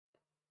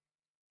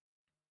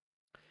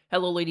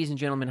Hello, ladies and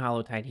gentlemen,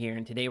 Hollowtide here,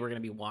 and today we're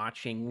going to be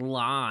watching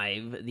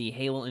live the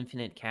Halo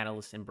Infinite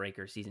Catalyst and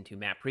Breaker Season 2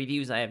 map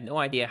previews. I have no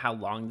idea how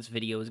long this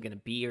video is going to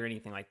be or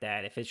anything like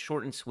that. If it's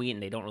short and sweet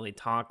and they don't really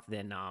talk,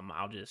 then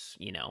I'll just,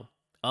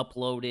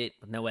 upload it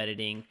with no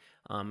editing.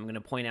 I'm going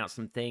to point out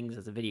some things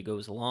as the video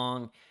goes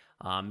along.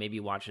 Maybe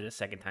watch it a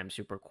second time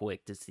super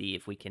quick to see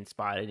if we can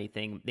spot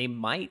anything. They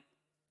might,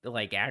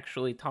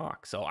 actually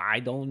talk, so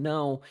I don't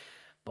know.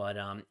 But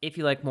if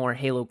you like more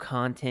Halo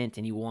content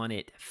and you want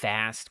it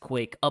fast,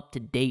 quick, up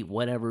to date,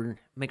 whatever,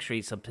 make sure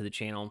you sub to the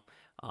channel.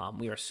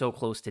 We are so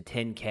close to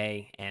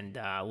 10K, and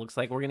looks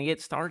like we're going to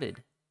get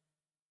started.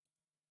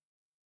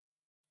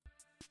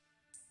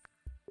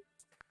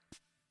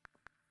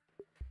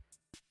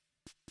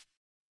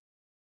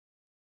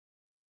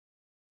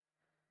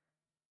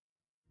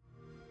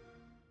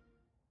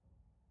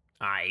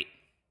 All right.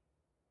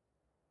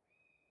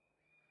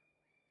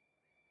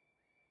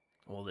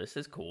 Well, this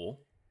is cool.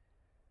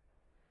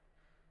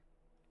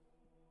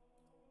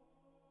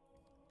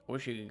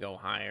 Wish you could go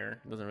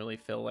higher. Doesn't really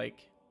feel like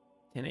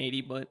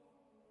 1080, but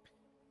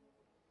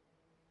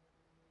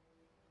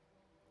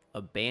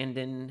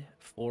abandoned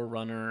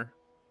Forerunner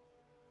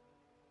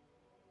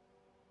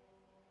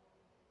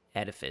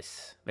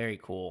edifice. Very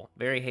cool.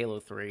 Very Halo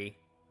 3.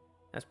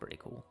 That's pretty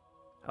cool.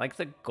 I like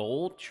the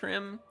gold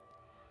trim.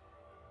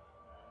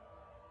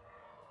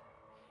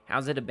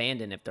 How's it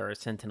abandoned if there are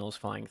sentinels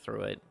flying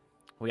through it?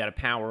 We got to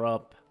power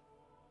up.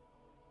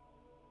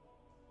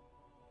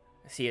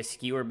 I see a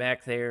skewer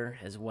back there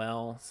as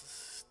well.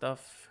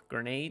 Stuff,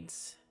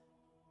 grenades.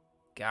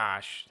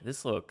 Gosh,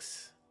 this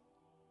looks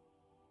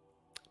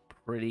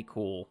pretty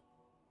cool.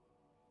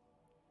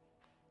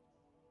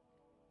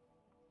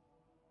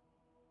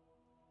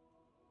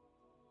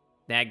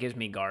 That gives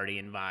me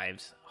Guardian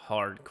vibes.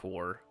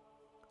 Hardcore.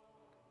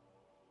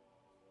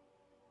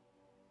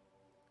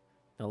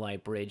 The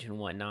light bridge and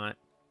whatnot.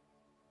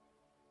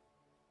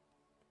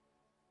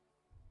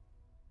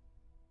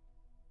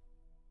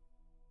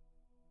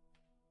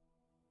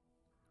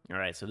 All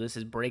right, so this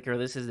is Breaker.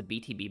 This is the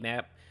BTB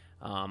map.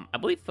 I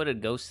believe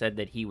Footed Ghost said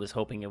that he was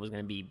hoping it was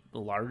going to be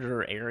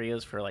larger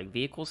areas for like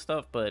vehicle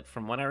stuff, but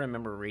from what I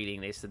remember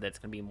reading, they said that's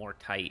going to be more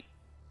tight.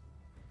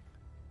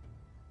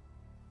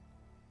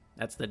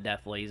 That's the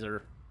death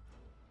laser.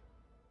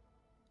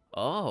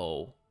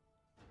 Oh.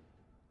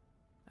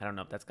 I don't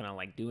know if that's going to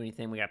like do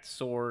anything. We got the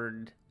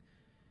sword.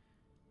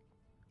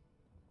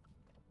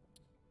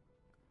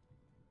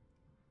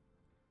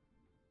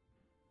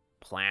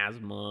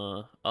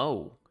 Plasma.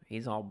 Oh,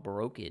 he's all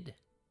broken.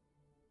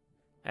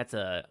 That's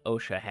a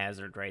OSHA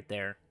hazard right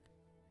there.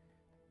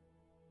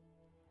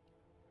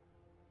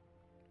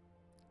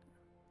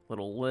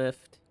 Little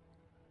lift.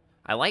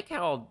 I like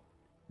how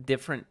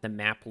different the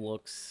map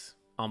looks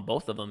on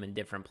both of them in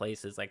different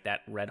places. Like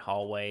that red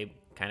hallway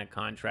kind of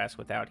contrasts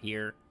with out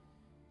here.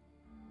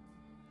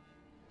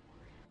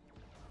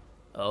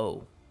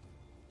 Oh.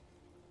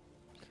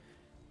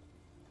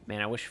 Man,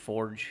 I wish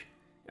Forge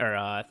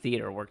or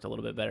Theater worked a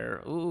little bit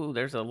better. Ooh,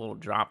 there's a little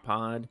drop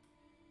pod.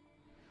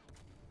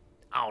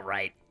 All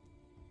right.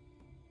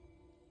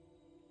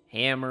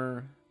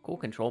 Hammer. Cool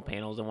control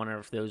panels. I wonder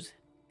if those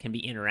can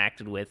be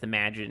interacted with.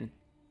 Imagine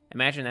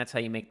that's how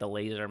you make the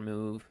laser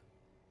move.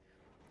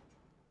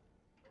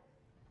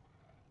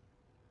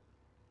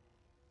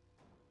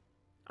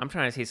 I'm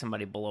trying to see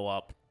somebody blow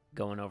up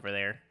going over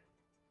there.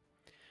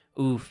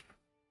 Oof.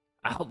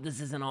 I hope this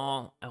isn't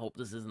all. I hope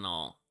this isn't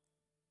all.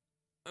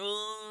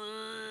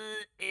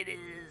 It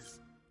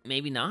is.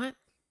 Maybe not?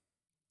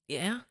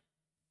 Yeah?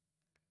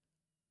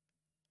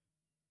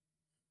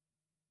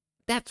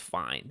 That's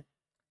fine.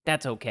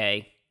 That's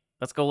okay.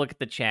 Let's go look at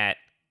the chat.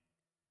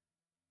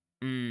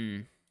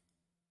 That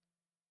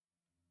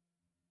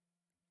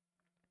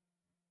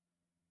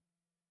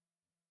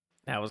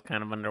was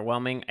kind of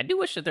underwhelming. I do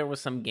wish that there was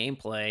some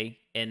gameplay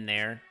in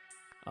there.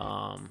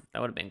 That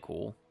would have been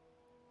cool.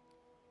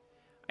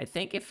 I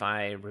think if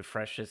I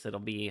refresh this, it'll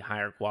be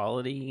higher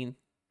quality.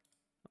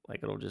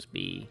 Like, it'll just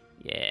be...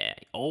 Yeah.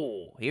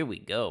 Oh, here we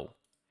go.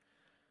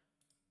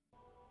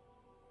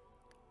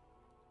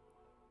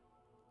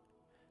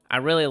 I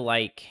really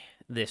like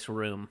this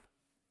room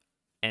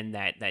and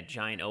that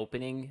giant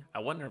opening. I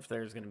wonder if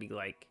there's going to be,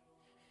 like...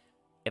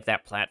 If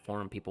that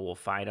platform people will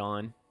fight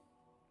on.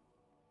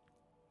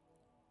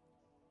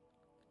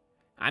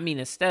 I mean,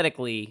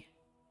 aesthetically,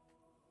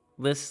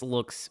 this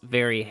looks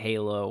very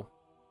Halo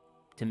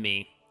to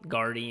me.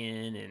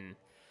 Guardian, and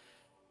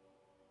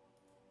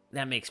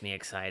that makes me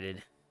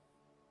excited.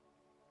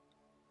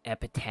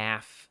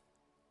 Epitaph.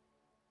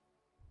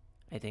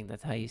 I think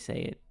that's how you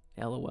say it.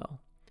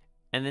 LOL.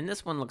 And then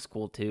this one looks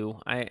cool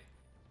too.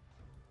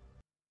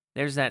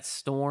 There's that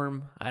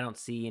storm. I don't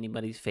see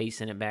anybody's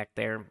face in it back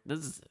there.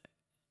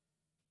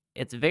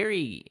 It's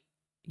very,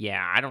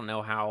 yeah, I don't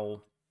know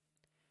how,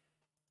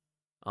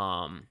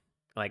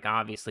 like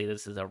obviously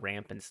this is a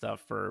ramp and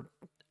stuff for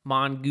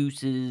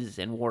mongooses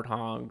and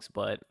warthogs,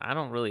 but I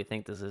don't really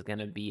think this is going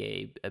to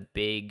be a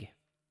big,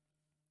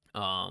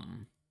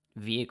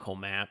 vehicle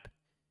map,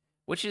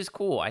 which is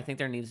cool. I think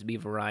there needs to be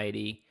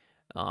variety.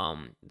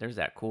 There's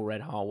that cool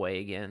red hallway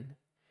again.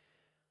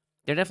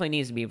 There definitely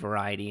needs to be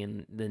variety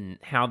in then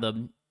how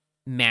the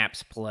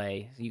maps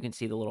play. You can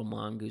see the little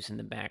mongoose in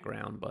the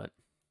background, but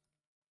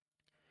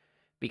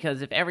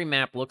because if every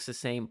map looks the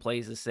same,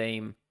 plays the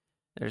same,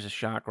 there's a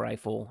shock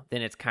rifle,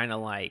 then it's kind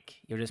of like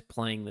you're just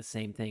playing the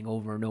same thing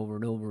over and over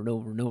and over and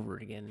over and over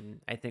again.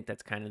 And I think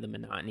that's kind of the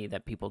monotony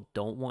that people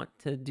don't want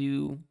to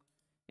do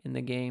in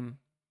the game.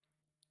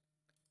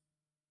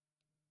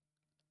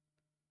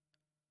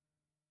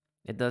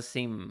 It does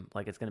seem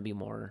like it's going to be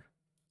more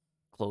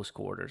close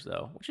quarters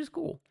though, which is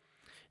cool.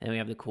 And we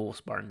have the cool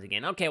Spartans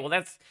again. Okay, well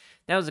that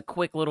was a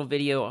quick little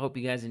video. I hope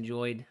you guys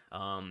enjoyed.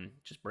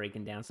 Just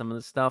breaking down some of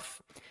the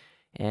stuff.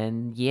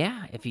 And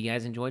yeah, if you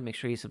guys enjoyed, make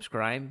sure you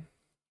subscribe.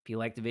 If you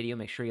liked the video,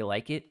 make sure you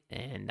like it,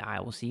 and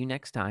I will see you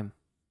next time.